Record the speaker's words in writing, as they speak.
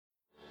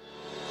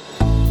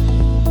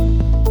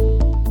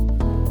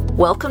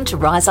Welcome to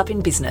Rise Up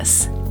in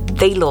Business,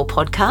 the law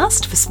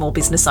podcast for small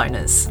business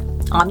owners.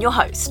 I'm your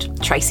host,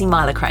 Tracy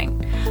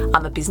Myler-Crane.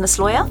 I'm a business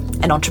lawyer,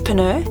 an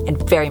entrepreneur, and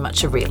very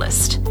much a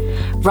realist.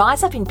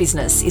 Rise Up in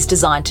Business is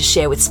designed to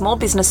share with small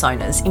business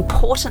owners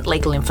important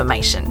legal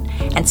information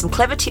and some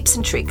clever tips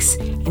and tricks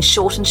in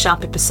short and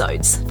sharp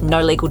episodes,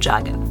 no legal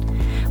jargon.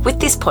 With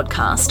this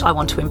podcast, I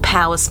want to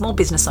empower small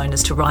business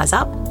owners to rise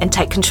up and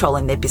take control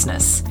in their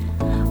business.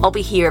 I'll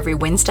be here every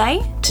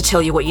Wednesday to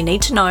tell you what you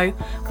need to know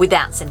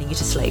without sending you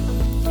to sleep.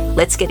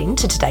 Let's get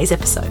into today's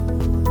episode.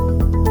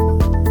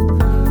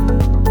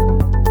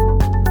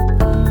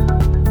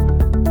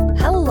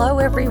 Hello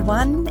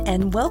everyone,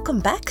 and welcome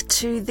back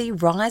to the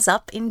Rise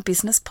Up in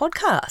Business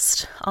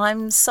podcast.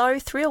 I'm so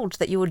thrilled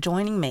that you are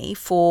joining me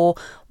for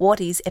what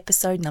is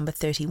episode number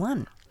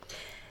 31.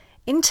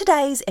 In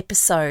today's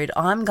episode,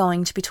 I'm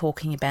going to be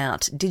talking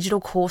about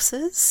digital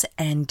courses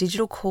and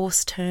digital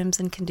course terms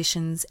and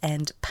conditions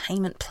and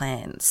payment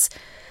plans.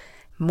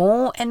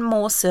 More and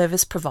more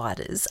service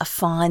providers are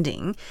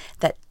finding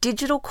that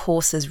digital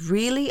courses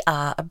really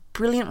are a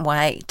brilliant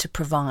way to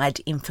provide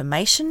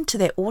information to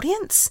their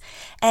audience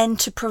and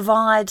to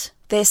provide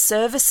their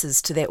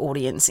services to their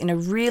audience in a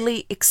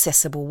really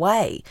accessible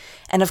way.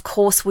 And of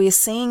course, we are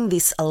seeing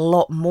this a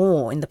lot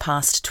more in the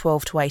past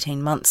 12 to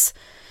 18 months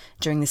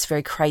during this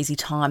very crazy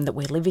time that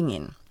we're living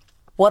in.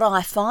 What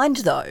I find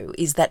though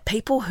is that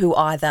people who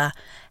either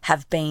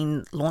have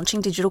been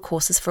launching digital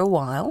courses for a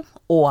while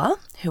or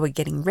who are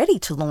getting ready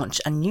to launch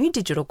a new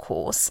digital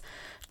course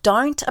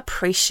don't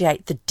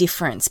appreciate the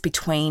difference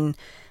between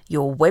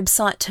your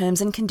website terms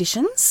and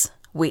conditions,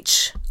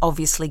 which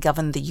obviously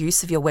govern the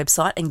use of your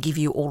website and give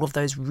you all of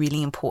those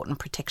really important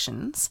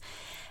protections,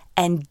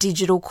 and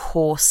digital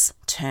course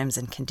terms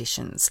and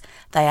conditions.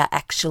 They are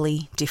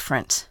actually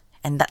different.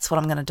 And that's what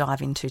I'm going to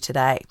dive into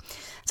today.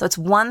 So it's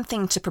one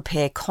thing to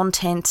prepare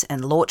content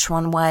and launch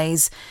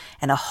runways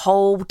and a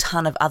whole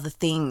ton of other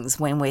things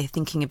when we're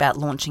thinking about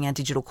launching our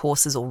digital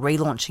courses or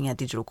relaunching our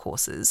digital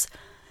courses.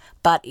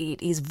 But it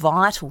is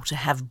vital to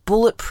have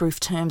bulletproof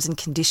terms and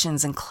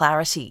conditions and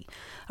clarity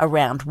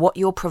around what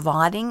you're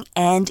providing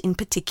and in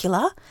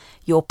particular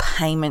your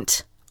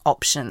payment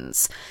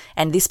options.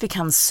 And this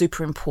becomes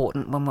super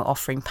important when we're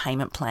offering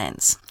payment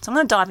plans. So I'm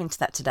going to dive into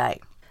that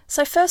today.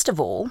 So first of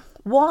all,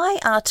 why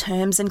are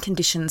terms and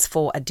conditions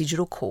for a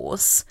digital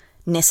course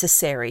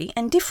necessary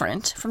and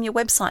different from your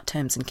website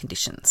terms and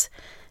conditions?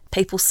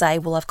 People say,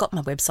 well, I've got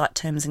my website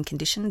terms and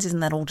conditions. Isn't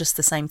that all just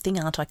the same thing?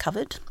 Aren't I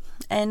covered?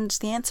 And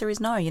the answer is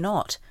no, you're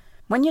not.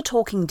 When you're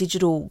talking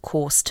digital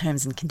course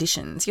terms and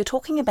conditions, you're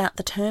talking about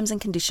the terms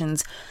and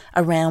conditions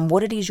around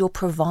what it is you're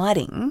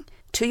providing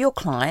to your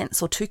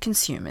clients or to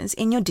consumers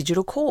in your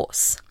digital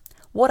course.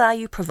 What are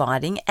you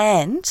providing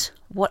and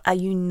what are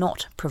you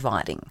not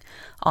providing,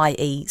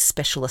 i.e.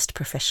 specialist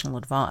professional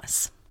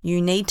advice?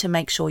 You need to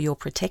make sure you're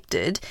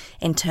protected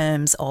in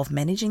terms of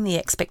managing the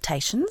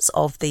expectations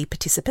of the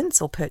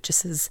participants or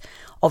purchasers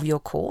of your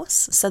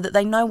course so that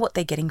they know what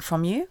they're getting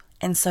from you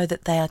and so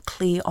that they are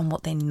clear on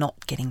what they're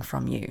not getting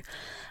from you.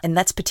 And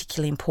that's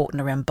particularly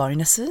important around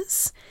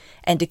bonuses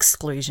and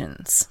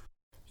exclusions.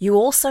 You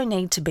also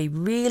need to be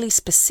really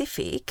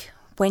specific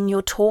when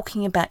you're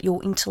talking about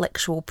your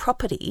intellectual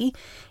property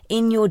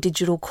in your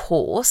digital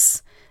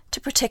course to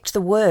protect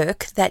the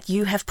work that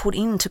you have put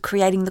into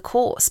creating the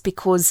course.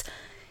 Because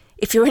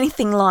if you're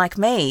anything like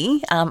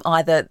me,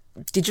 either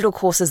digital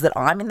courses that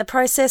I'm in the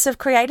process of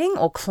creating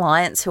or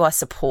clients who I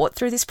support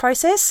through this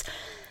process,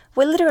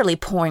 we're literally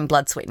pouring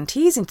blood, sweat and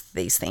tears into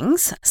these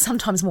things,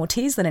 sometimes more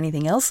tears than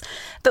anything else,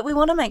 but we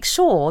want to make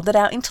sure that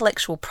our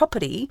intellectual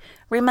property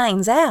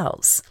remains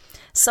ours.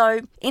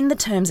 So in the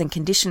terms and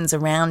conditions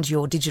around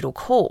your digital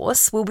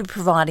course, we'll be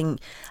providing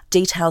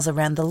details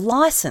around the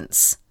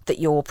license that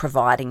you're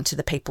providing to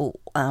the people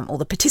or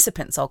the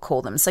participants, I'll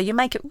call them. So you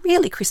make it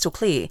really crystal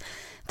clear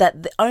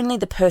that only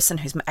the person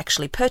who's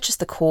actually purchased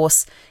the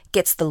course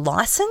gets the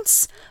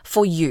license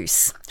for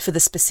use for the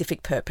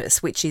specific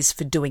purpose, which is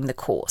for doing the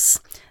course.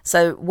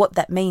 So what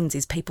that means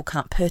is people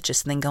can't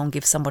purchase and then go and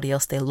give somebody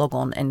else their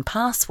logon and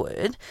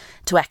password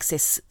to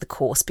access the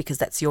course because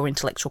that's your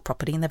intellectual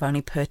property and they've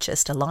only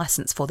purchased a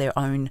license for their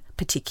own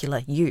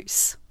particular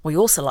use. We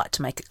also like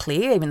to make it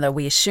clear, even though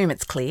we assume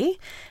it's clear,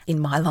 in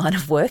my line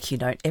of work, you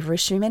don't ever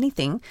assume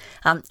anything,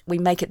 we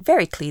make it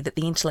very clear that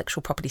the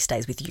intellectual property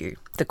stays with you,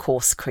 the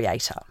course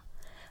creator.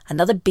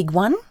 Another big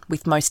one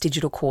with most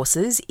digital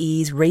courses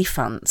is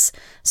refunds.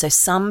 So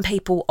some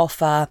people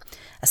offer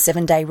a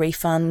 7-day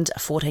refund, a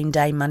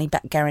 14-day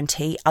money-back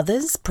guarantee.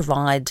 Others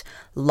provide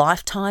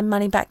lifetime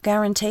money-back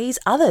guarantees.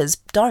 Others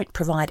don't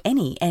provide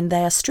any, and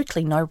they are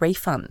strictly no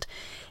refund.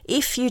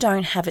 If you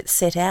don't have it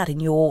set out in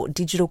your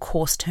digital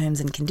course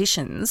terms and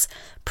conditions,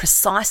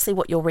 precisely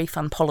what your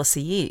refund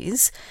policy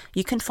is,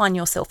 you can find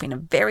yourself in a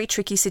very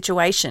tricky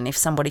situation if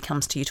somebody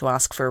comes to you to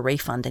ask for a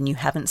refund and you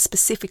haven't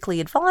specifically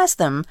advised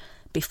them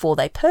before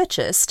they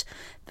purchased,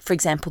 for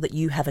example, that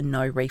you have a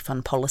no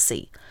refund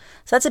policy.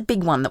 So that's a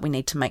big one that we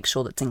need to make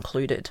sure that's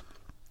included.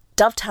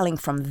 Dovetailing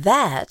from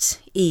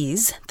that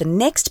is the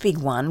next big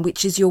one,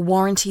 which is your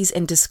warranties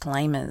and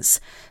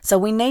disclaimers. So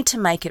we need to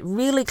make it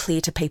really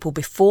clear to people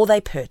before they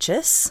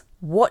purchase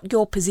what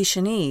your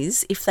position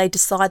is if they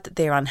decide that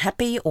they're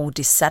unhappy or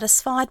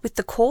dissatisfied with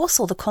the course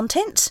or the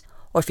content,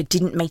 or if it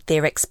didn't meet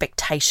their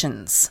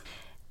expectations.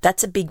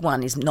 That's a big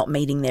one, is not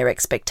meeting their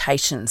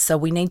expectations. So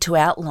we need to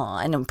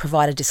outline and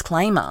provide a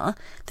disclaimer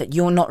that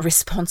you're not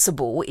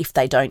responsible if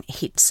they don't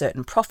hit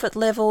certain profit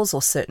levels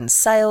or certain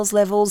sales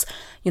levels.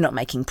 You're not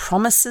making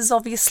promises,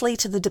 obviously,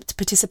 to the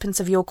participants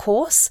of your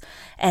course.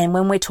 And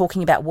when we're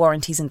talking about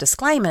warranties and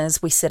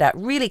disclaimers, we set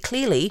out really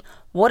clearly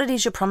what it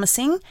is you're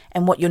promising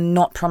and what you're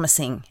not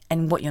promising.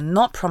 And what you're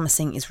not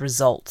promising is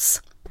results.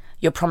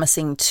 You're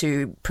promising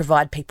to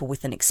provide people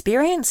with an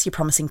experience. You're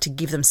promising to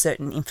give them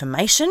certain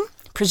information,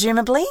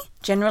 presumably,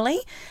 generally,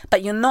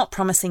 but you're not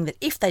promising that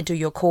if they do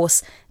your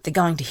course, they're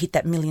going to hit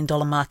that $1 million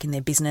mark in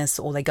their business,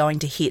 or they're going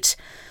to hit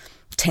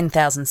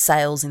 10,000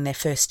 sales in their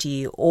first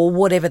year, or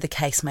whatever the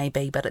case may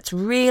be. But it's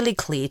really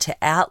clear to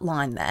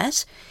outline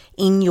that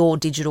in your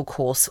digital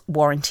course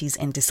warranties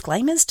and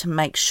disclaimers to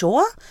make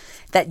sure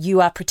that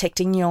you are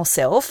protecting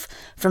yourself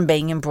from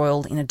being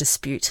embroiled in a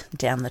dispute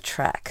down the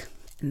track.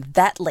 And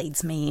that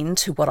leads me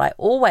into what I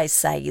always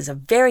say is a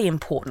very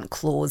important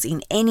clause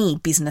in any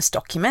business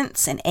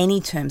documents and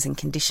any terms and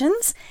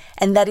conditions,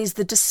 and that is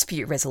the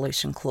dispute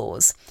resolution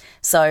clause.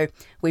 So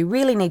we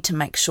really need to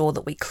make sure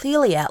that we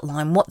clearly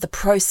outline what the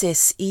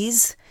process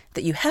is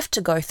that you have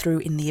to go through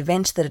in the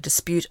event that a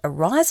dispute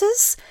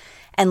arises.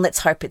 And let's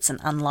hope it's an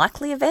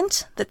unlikely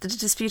event that the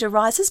dispute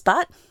arises,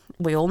 but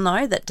we all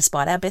know that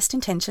despite our best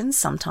intentions,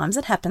 sometimes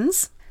it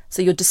happens.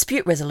 So your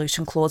dispute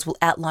resolution clause will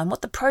outline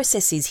what the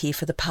process is here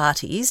for the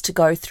parties to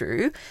go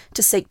through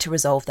to seek to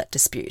resolve that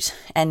dispute.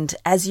 And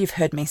as you've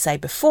heard me say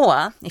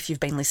before, if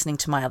you've been listening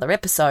to my other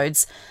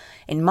episodes,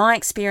 in my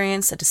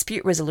experience, a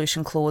dispute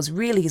resolution clause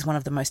really is one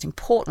of the most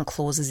important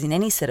clauses in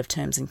any set of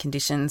terms and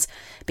conditions,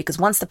 because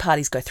once the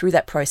parties go through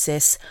that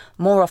process,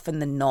 more often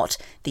than not,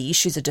 the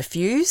issues are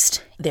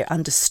diffused, they're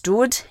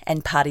understood,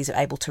 and parties are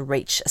able to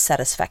reach a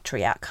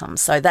satisfactory outcome.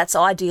 So that's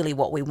ideally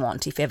what we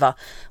want if ever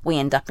we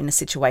end up in a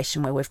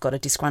situation where we've got a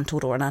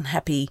disgruntled or an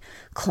unhappy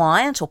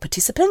client or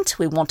participant.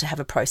 We want to have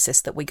a process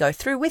that we go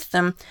through with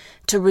them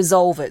to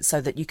resolve it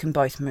so that you can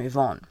both move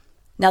on.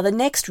 Now, the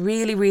next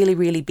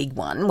really big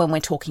one when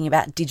we're talking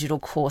about digital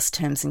course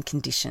terms and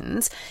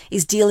conditions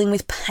is dealing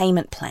with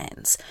payment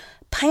plans.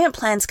 Payment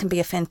plans can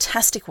be a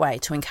fantastic way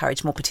to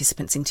encourage more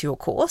participants into your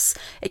course.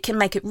 It can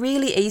make it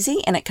really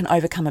easy and it can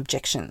overcome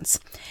objections.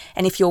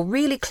 And if you're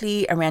really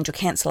clear around your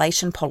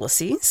cancellation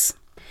policies,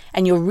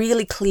 and you're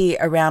really clear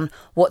around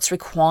what's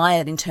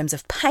required in terms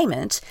of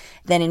payment,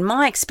 then in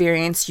my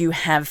experience, you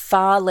have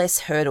far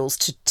less hurdles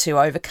to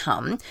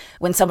overcome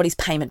when somebody's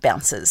payment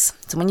bounces.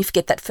 So when you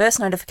get that first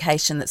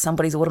notification that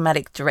somebody's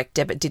automatic direct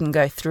debit didn't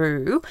go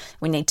through,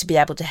 we need to be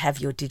able to have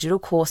your digital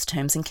course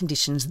terms and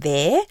conditions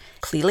there,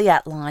 clearly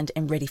outlined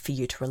and ready for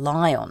you to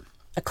rely on.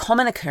 A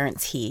common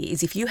occurrence here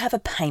is if you have a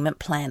payment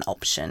plan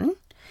option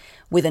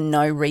with a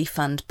no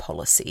refund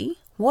policy,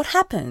 what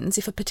happens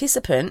if a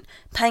participant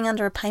paying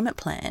under a payment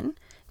plan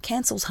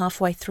cancels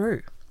halfway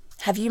through?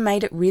 Have you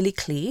made it really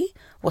clear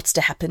what's to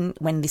happen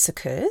when this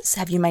occurs?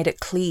 Have you made it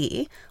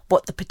clear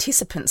what the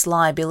participant's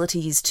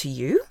liability is to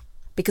you?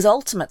 Because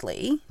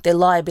ultimately, their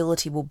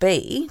liability will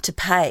be to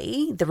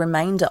pay the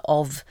remainder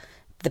of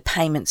the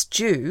payments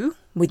due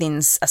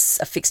within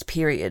a fixed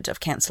period of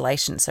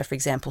cancellation. So, for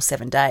example,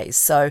 7 days.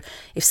 So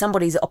if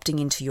somebody's opting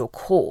into your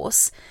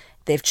course,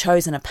 they've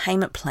chosen a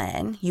payment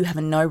plan, you have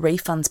a no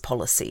refunds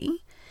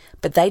policy,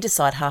 but they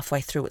decide halfway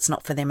through it's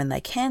not for them and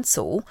they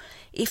cancel.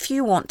 If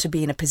you want to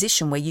be in a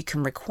position where you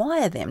can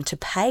require them to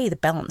pay the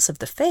balance of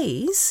the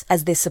fees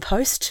as they're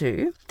supposed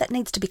to, that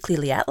needs to be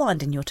clearly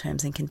outlined in your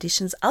terms and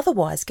conditions.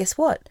 Otherwise, guess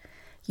what?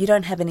 You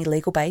don't have any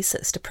legal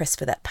basis to press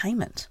for that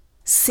payment.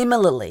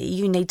 Similarly,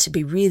 you need to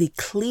be really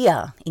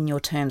clear in your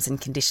terms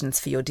and conditions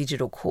for your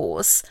digital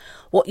course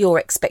what your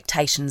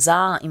expectations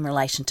are in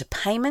relation to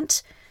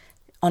payment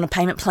on a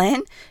payment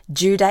plan,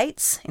 due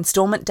dates,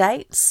 instalment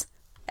dates,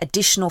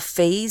 additional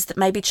fees that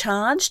may be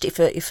charged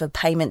if a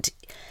payment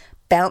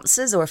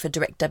bounces or if a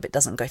direct debit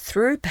doesn't go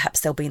through. Perhaps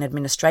there'll be an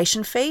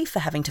administration fee for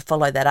having to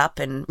follow that up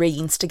and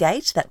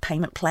reinstigate that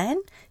payment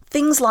plan.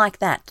 Things like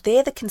that.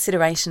 They're the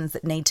considerations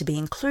that need to be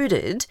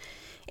included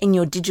in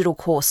your digital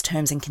course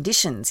terms and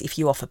conditions if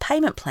you offer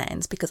payment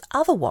plans, because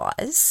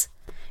otherwise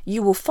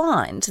you will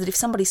find that if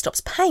somebody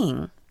stops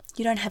paying,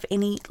 you don't have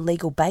any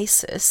legal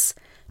basis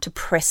to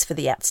press for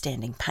the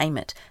outstanding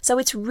payment. So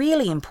it's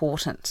really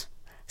important.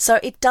 So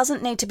it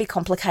doesn't need to be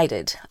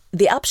complicated.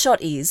 The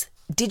upshot is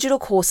digital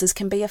courses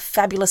can be a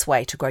fabulous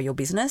way to grow your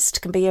business.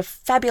 It can be a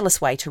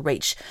fabulous way to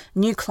reach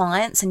new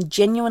clients and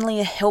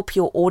genuinely help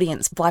your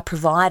audience by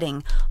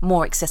providing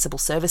more accessible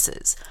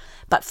services.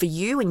 But for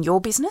you and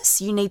your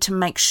business, you need to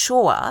make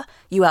sure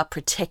you are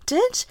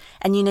protected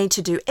and you need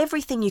to do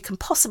everything you can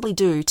possibly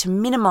do to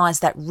minimize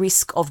that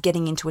risk of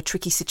getting into a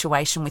tricky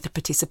situation with a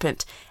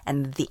participant.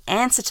 And the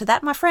answer to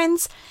that, my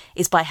friends,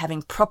 is by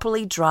having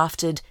properly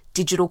drafted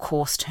digital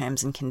course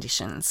terms and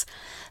conditions.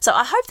 So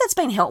I hope that's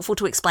been helpful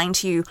to explain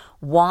to you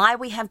why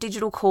we have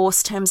digital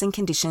course terms and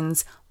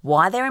conditions,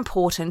 why they're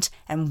important,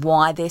 and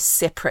why they're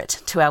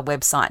separate to our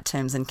website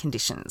terms and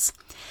conditions.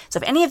 So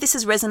if any of this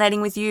is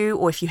resonating with you,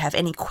 or if you have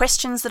any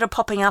questions that are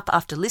popping up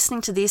after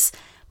listening to this,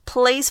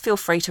 please feel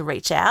free to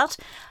reach out.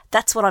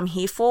 That's what I'm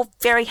here for.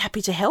 Very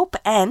happy to help.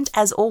 And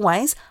as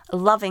always,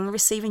 loving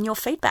receiving your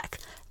feedback.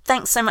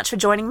 Thanks so much for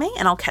joining me,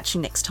 and I'll catch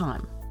you next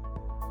time.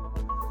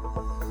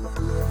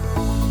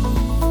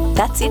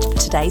 That's it for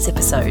today's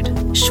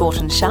episode. Short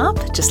and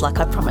sharp, just like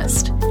I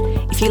promised.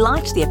 If you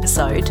liked the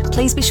episode,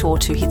 please be sure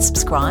to hit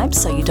subscribe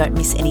so you don't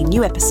miss any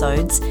new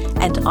episodes,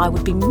 and I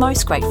would be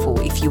most grateful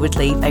if you would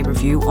leave a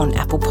review on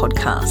Apple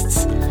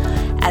Podcasts.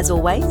 As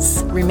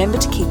always, remember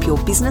to keep your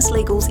business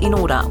legals in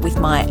order with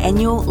my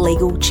annual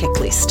legal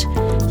checklist.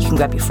 You can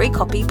grab your free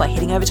copy by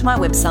heading over to my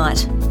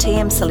website,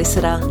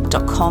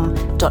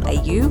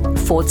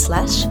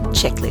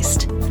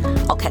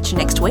 tmsolicitor.com.au/checklist. I'll catch you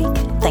next week.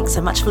 Thanks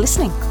so much for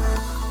listening.